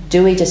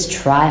 Do we just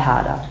try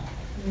harder?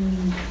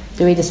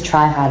 Do we just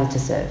try harder to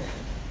serve?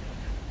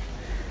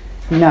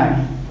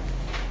 No.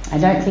 I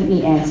don't think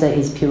the answer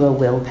is pure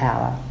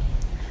willpower.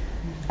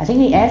 I think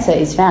the answer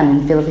is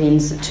found in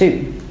Philippians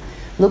 2.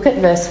 Look at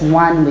verse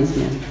 1 with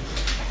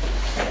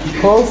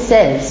me. Paul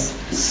says,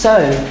 so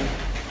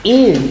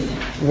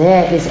if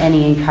there is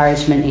any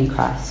encouragement in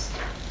Christ.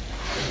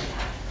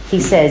 He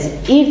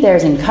says, if there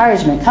is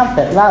encouragement,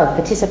 comfort, love,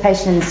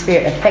 participation in the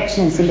Spirit,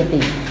 affection and sympathy,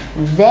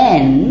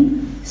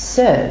 then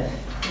serve.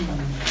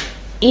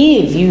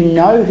 If you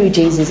know who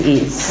Jesus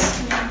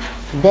is,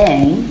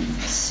 then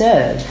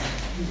serve.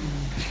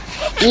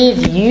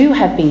 If you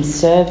have been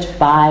served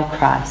by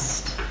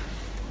Christ,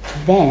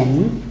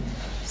 then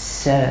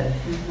serve.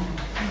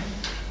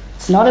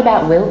 It's not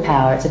about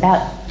willpower, it's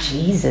about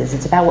Jesus.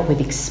 It's about what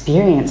we've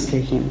experienced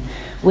through him.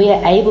 We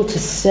are able to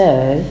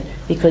serve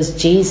because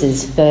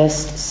Jesus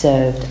first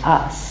served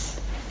us.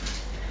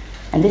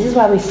 And this is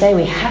why we say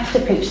we have to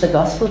preach the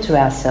gospel to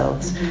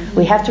ourselves.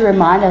 We have to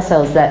remind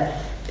ourselves that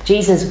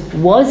Jesus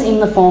was in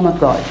the form of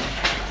God,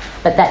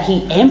 but that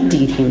he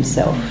emptied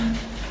himself,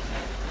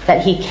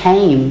 that he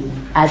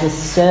came as a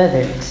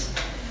servant,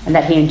 and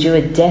that he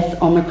endured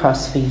death on the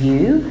cross for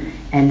you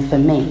and for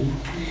me.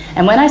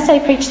 And when I say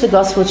preach the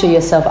gospel to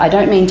yourself, I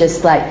don't mean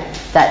just like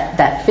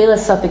that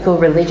philosophical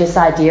religious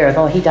idea of,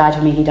 oh, he died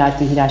for me, he died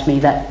for me, he died for me,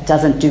 that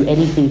doesn't do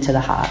anything to the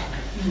heart.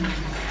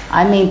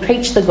 I mean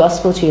preach the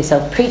gospel to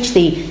yourself. Preach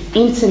the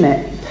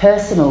intimate,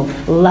 personal,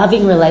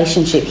 loving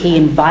relationship he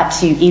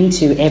invites you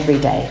into every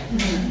day.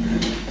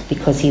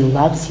 Because he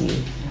loves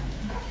you.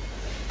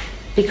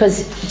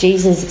 Because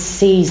Jesus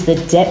sees the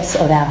depths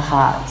of our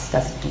hearts,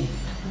 doesn't he?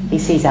 He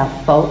sees our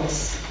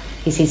faults.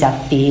 He sees our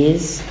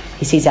fears.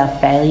 He sees our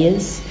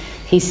failures.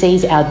 He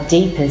sees our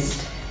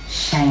deepest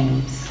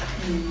shames.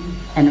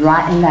 And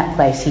right in that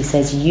place he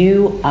says,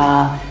 you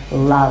are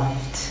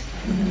loved.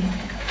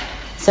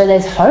 So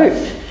there's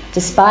hope.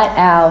 Despite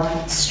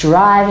our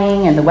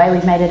striving and the way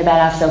we've made it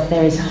about ourselves,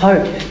 there is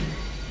hope.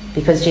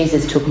 Because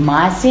Jesus took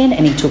my sin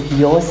and he took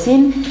your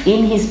sin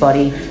in his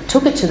body,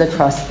 took it to the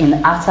cross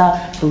in utter,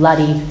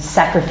 bloody,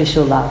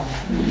 sacrificial love.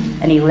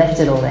 And he left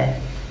it all there.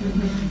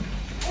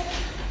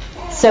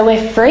 So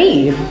we're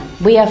free.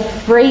 We are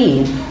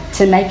free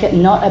to make it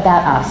not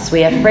about us.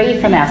 We are free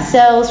from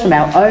ourselves, from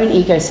our own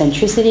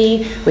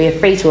egocentricity. We are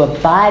free to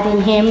abide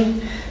in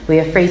him. We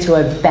are free to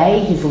obey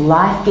his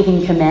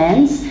life-giving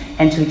commands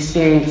and to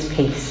experience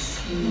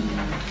peace.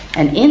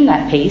 And in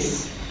that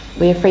peace,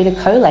 we are free to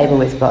co-labour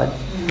with God,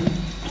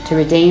 to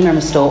redeem and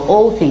restore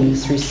all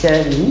things through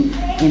serving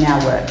in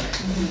our work.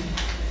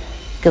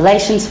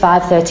 Galatians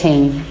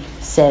 5:13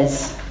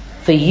 says,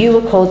 "For you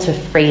were called to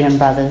freedom,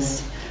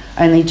 brothers.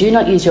 Only do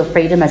not use your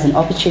freedom as an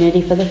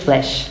opportunity for the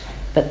flesh,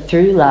 but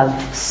through love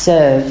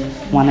serve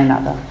one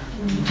another."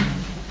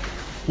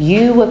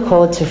 You were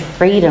called to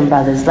freedom,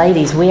 brothers.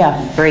 Ladies, we are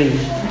free.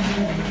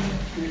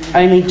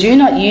 Only do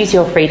not use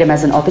your freedom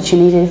as an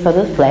opportunity for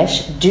the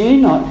flesh. Do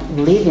not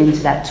live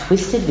into that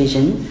twisted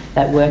vision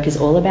that work is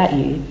all about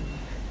you.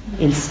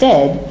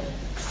 Instead,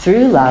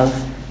 through love,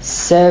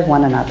 serve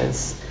one another.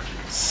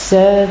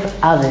 Serve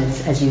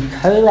others as you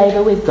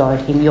co-labour with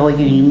God in your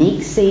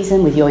unique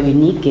season with your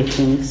unique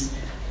giftings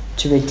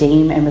to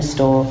redeem and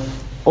restore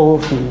all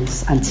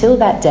things until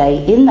that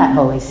day in that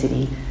holy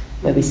city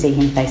where we see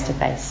him face to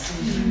face.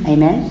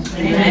 Amen?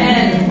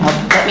 Amen.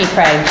 Let me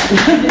pray.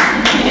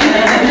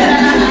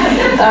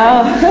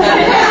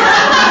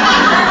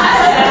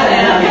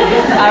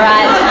 All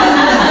right.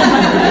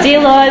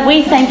 Dear Lord,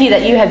 we thank you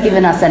that you have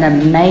given us an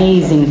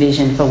amazing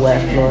vision for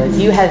work, Lord.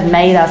 You have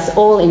made us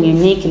all in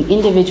unique and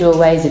individual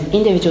ways of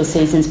individual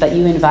seasons, but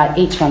you invite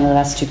each one of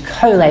us to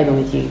co-labour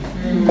with you,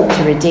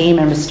 to redeem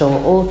and restore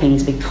all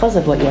things because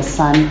of what your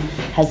Son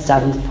has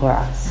done for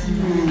us.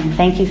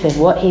 Thank you for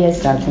what he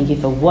has done. Thank you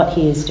for what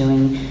he is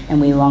doing,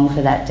 and we long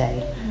for that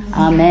day.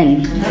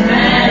 Amen.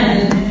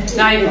 Amen.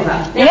 Now you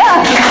go.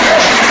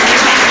 Yeah.